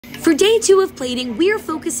For day 2 of plating, we are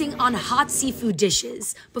focusing on hot seafood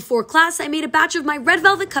dishes. Before class, I made a batch of my red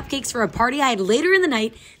velvet cupcakes for a party I had later in the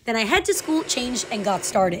night. Then I head to school, changed, and got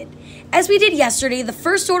started. As we did yesterday, the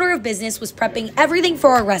first order of business was prepping everything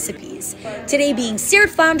for our recipes. Today being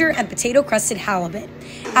seared flounder and potato-crusted halibut.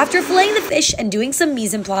 After filleting the fish and doing some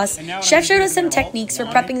mise en place, Chef showed us some techniques for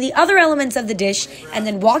prepping the other elements of the dish and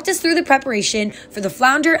then walked us through the preparation for the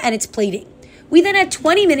flounder and its plating. We then had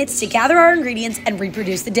 20 minutes to gather our ingredients and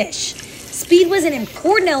reproduce the dish. Speed was an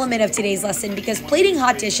important element of today's lesson because plating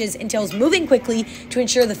hot dishes entails moving quickly to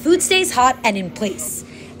ensure the food stays hot and in place.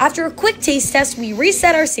 After a quick taste test, we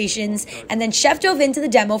reset our stations and then Chef dove into the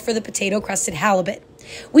demo for the potato-crusted halibut.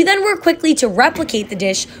 We then worked quickly to replicate the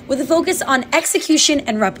dish with a focus on execution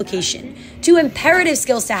and replication, two imperative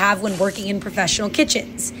skills to have when working in professional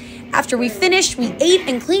kitchens. After we finished, we ate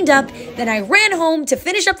and cleaned up, then I ran home to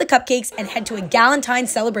finish up the cupcakes and head to a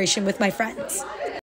Galentine's celebration with my friends.